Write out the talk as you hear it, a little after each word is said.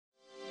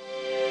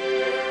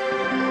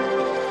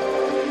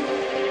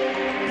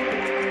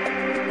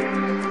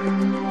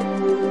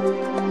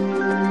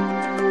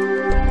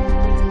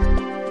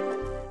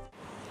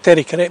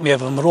Terry, correct me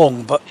if I'm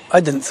wrong, but I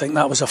didn't think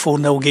that was a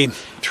 4-0 game.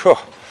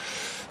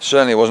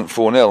 Certainly it wasn't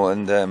 4-0,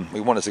 and we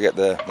wanted to get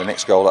the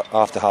next goal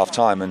after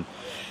half-time and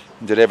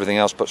did everything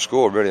else but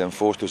score, really. And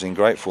Forster was in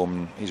great form,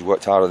 and he's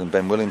worked harder than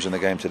Ben Williams in the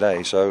game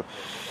today, so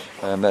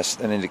that's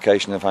an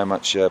indication of how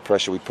much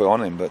pressure we put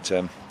on him. But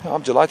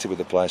I'm delighted with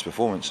the players'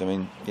 performance. I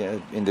mean, yeah,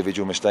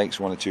 individual mistakes,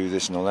 1 or 2,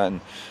 this and all that,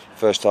 and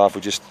first half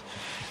we just,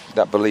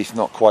 that belief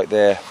not quite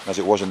there as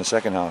it was in the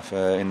second half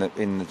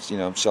in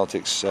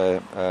Celtic's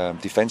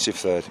defensive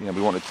third.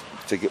 We wanted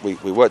to get,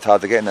 we worked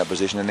hard to get in that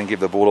position and then give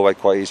the ball away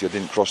quite easily, or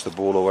didn't cross the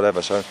ball or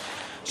whatever. So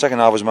second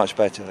half was much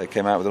better. They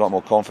came out with a lot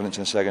more confidence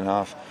in the second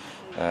half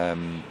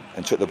and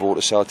took the ball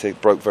to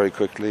Celtic, broke very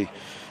quickly.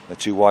 The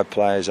 2 wide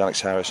players,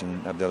 Alex Harris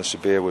and Abdullah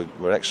Sabir,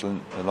 were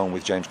excellent, along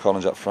with James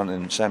Collins up front,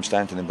 and Sam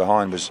Stanton in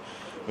behind was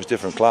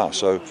different class.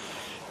 So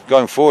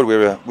going forward,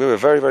 we were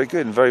very, very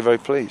good and very, very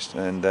pleased,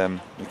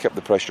 and we kept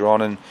the pressure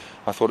on, and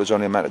I thought it was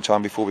only a matter of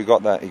time before we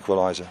got that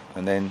equaliser.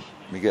 And then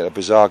we get a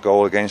bizarre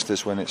goal against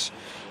us when it's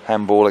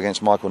handball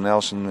against Michael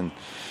Nelson, and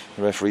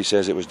the referee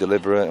says it was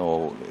deliberate,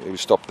 or it would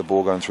stop the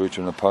ball going through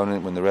to an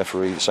opponent, when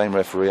the same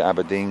referee at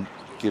Aberdeen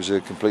gives a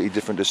completely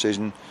different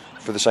decision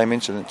for the same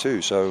incident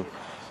too. So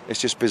it's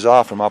just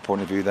bizarre from our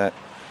point of view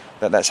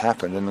that's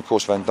happened. And of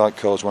course Van Dijk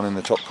curls one in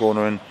the top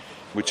corner, and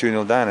we're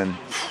 2-0 down,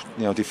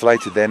 and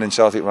deflated then, and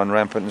Celtic run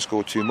rampant and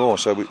scored 2 more.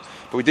 But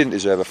we didn't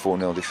deserve a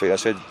 4-0 defeat. I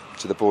said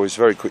to the boys,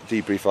 very quick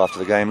debrief after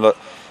the game, look,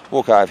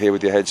 walk out of here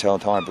with your heads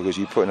held high, because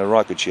you put in a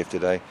right good shift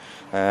today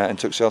and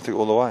took Celtic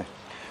all the way.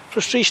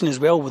 Frustration as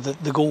well with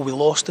the goal we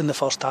lost in the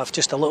first half,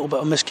 just a little bit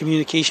of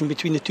miscommunication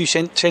between the 2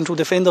 central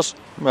defenders.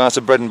 Well, it's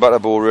a bread and butter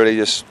ball, really.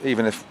 Just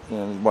even if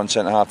one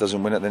centre half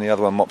doesn't win it, then the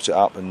other one mops it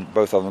up, and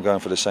both of them are going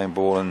for the same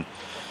ball, and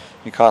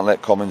you can't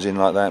let Commons in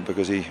like that,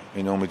 because he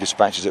normally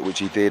dispatches it, which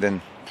he did, and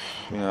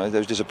it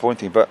was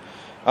disappointing. But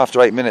after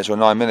 8 minutes or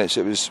 9 minutes,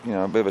 it was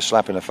a bit of a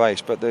slap in the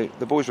face. But the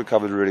boys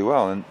recovered really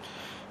well, and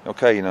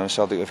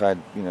Celtic have had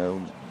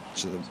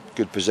sort of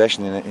good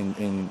possession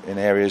in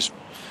areas,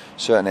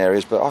 certain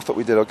areas, but I thought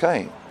we did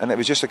okay. And it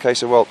was just a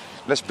case of, well,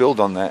 let's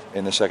build on that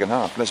in the second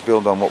half. Let's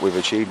build on what we've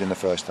achieved in the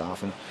first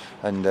half,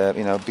 and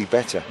be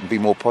better and be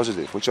more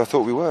positive, which I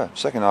thought we were.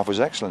 Second half was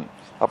excellent.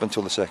 Up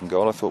until the second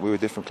goal, I thought we were a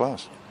different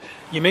class.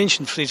 You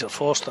mentioned Fraser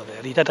Forster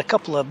there. He did a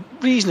couple of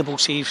reasonable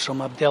saves from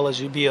Abdullah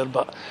Zubair,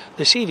 but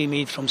the save he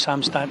made from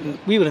Sam Stanton,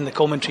 we were in the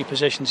commentary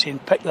position saying,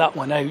 pick that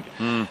one out.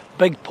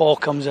 Big Paul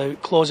comes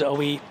out, claws it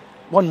away.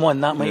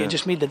 1-1, that might have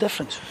just made the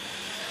difference.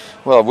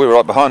 Well, we were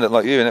right behind it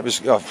like you, and it was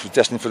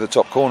destined for the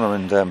top corner,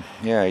 and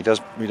he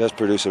does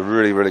produce a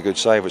really, really good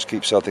save, which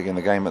keeps Celtic in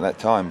the game at that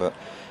time. But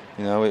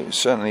it was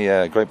certainly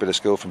a great bit of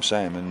skill from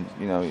Sam, and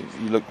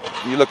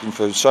you're looking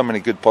for so many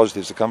good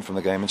positives to come from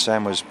the game, and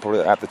Sam was probably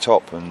at the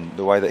top, and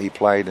the way that he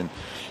played and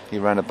he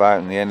ran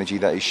about and the energy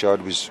that he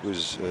showed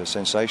was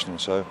sensational.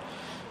 So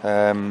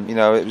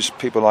it was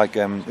people like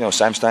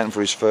Sam Stanton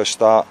for his first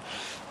start,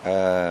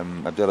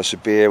 Abdullah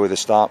Sabir with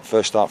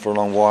first start for a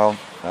long while,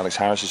 Alex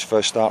Harris's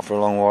first start for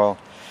a long while.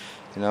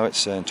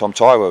 It's Tom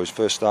Taiwo's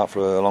first start for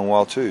a long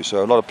while too.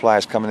 So a lot of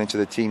players coming into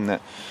the team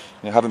that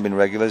haven't been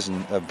regulars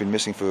and have been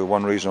missing for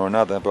one reason or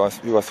another, but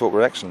who I thought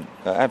were excellent,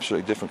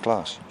 absolutely different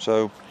class.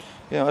 So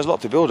there's a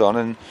lot to build on,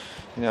 and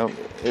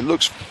it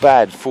looks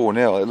bad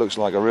 4-0. It looks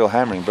like a real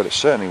hammering, but it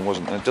certainly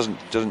wasn't. And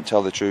it doesn't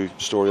tell the true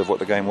story of what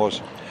the game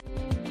was.